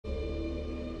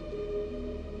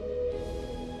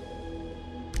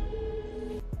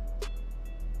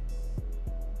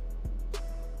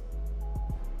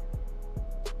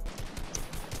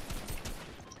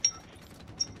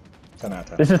10 out of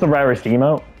 10. This is the rarest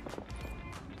emote.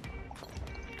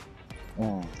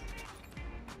 Oh.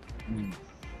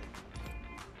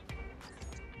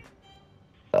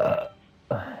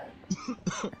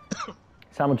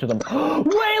 How much of them?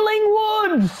 Wailing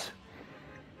Woods!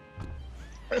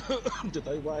 Did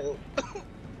they wail?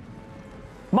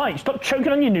 Mike, stop choking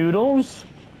on your noodles.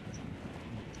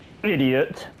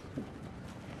 Idiot.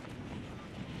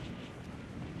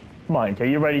 Mike, are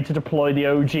you ready to deploy the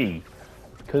OG?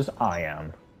 Because I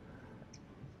am.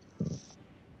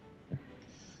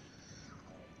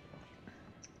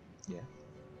 Yeah.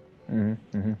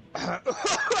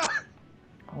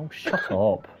 Oh, shut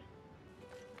up.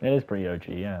 It is pretty OG,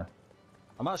 yeah.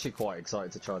 I'm actually quite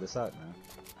excited to try this out now.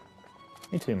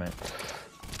 Me too, mate.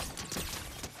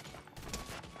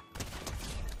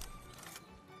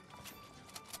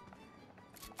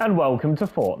 And welcome to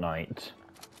Fortnite.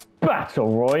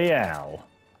 Battle Royale.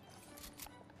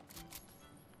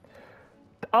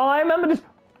 Oh, I remember this.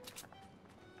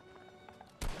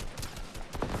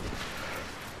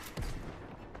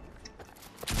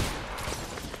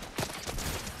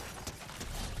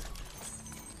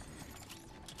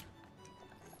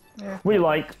 Yeah. We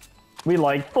like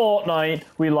Fortnite.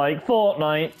 We like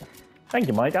Fortnite. Thank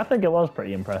you, Mike. I think it was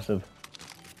pretty impressive.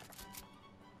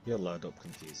 Your load up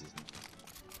confuses me.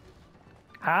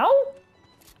 How?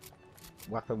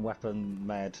 Weapon,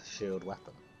 med, shield,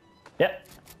 weapon. Yep.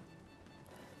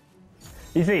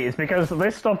 You see, it's because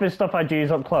this stuff is stuff I'd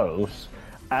use up close,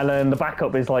 and then the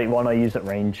backup is like one I use at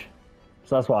range.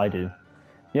 So that's what I do.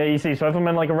 Yeah, you see, so if I'm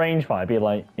in like a range fight, it'd be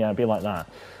like, yeah, it'd be like that.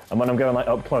 And when I'm going like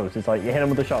up close, it's like you hit him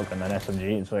with the shotgun, then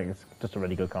SMG. It's like it's just a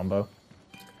really good combo.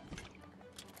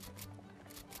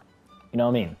 You know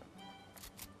what I mean?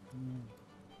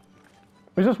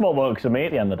 It's just what works for me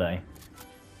at the end of the day.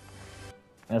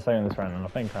 I'm saying this round, and I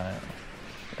think I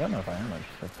don't know if I am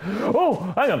actually.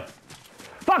 Oh, hang on!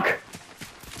 Fuck!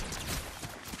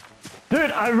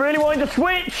 Dude, I really wanted to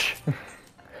switch.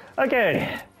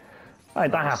 Okay, right,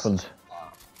 that happened.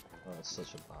 Oh, that's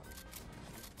such a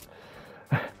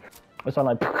bad. It's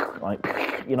like,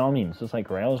 you know what I mean? It's just like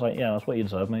great. I was like, yeah, that's what you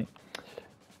deserve, mate.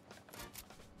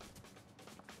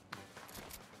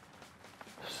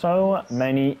 So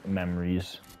many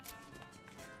memories.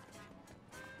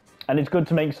 And it's good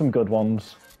to make some good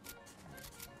ones.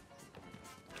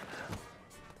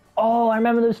 Oh, I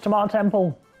remember this Tomato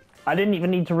Temple. I didn't even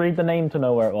need to read the name to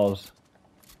know where it was.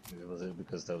 Was it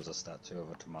because there was a statue of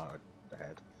a tomato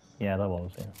head? Yeah, that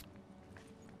was, yeah.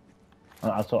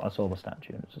 I saw the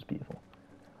statue, and it's just beautiful.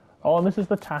 Oh, and this is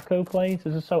the taco place.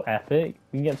 This is so epic.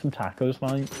 We can get some tacos,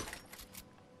 mate.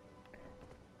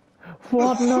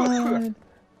 Fortnite,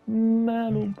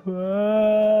 metal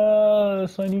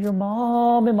purse. I need your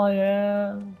mom in my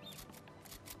arms.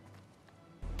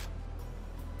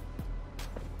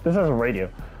 This has a radio.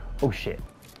 Oh shit.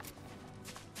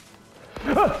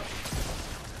 Ah!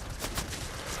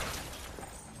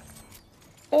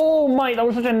 Oh, mate, that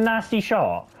was such a nasty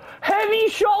shot. Heavy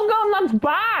shotgun, that's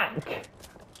back!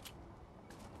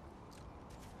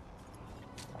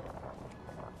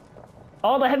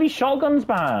 Oh, the heavy shotgun's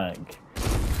back.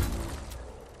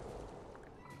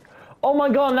 Oh my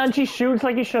god, and then she shoots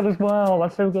like you should as well.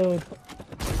 That's so good.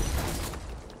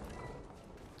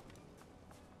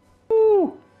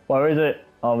 Woo! Where is it?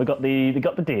 Oh, we got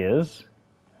the deers.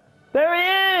 There he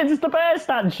is! It's the bear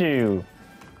statue!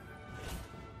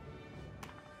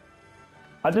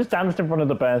 I just danced in front of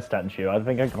the bear statue. I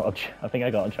think I got a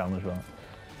challenge for that.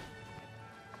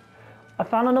 I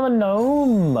found another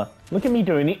gnome. Look at me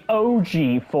doing the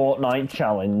OG Fortnite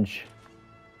challenge.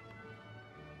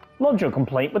 Lodge your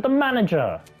complaint with the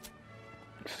manager.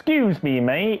 Excuse me,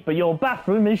 mate, but your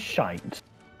bathroom is shite.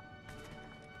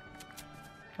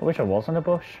 I wish I was in a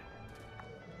bush.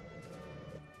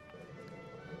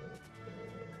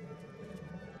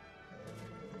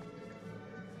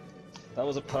 That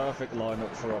was a perfect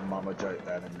lineup for a mama joke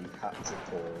then, and you had to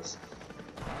pause.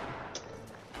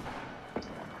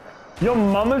 Your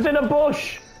mama's in a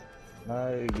bush!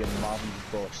 No, your mum's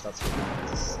bush, that's what you meant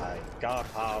to say. God,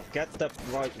 Harv, get the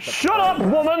right... Shut up,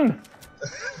 woman!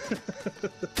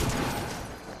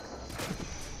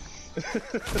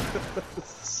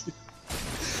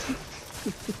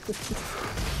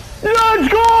 Let's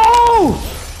go!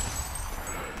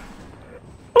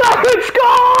 Let's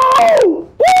go!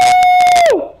 Woo!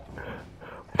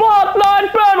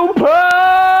 Fortnite Battle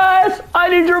Pass! I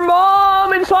need your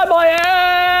mom inside my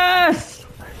ass!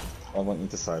 I want you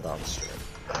to say that on stream.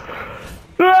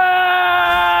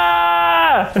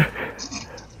 Ah!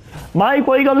 Mike,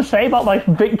 what are you going to say about my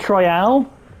Royale?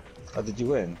 Oh, did you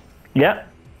win? Yep.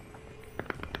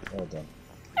 Well done.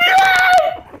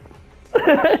 Yeah!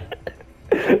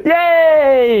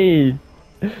 Yay!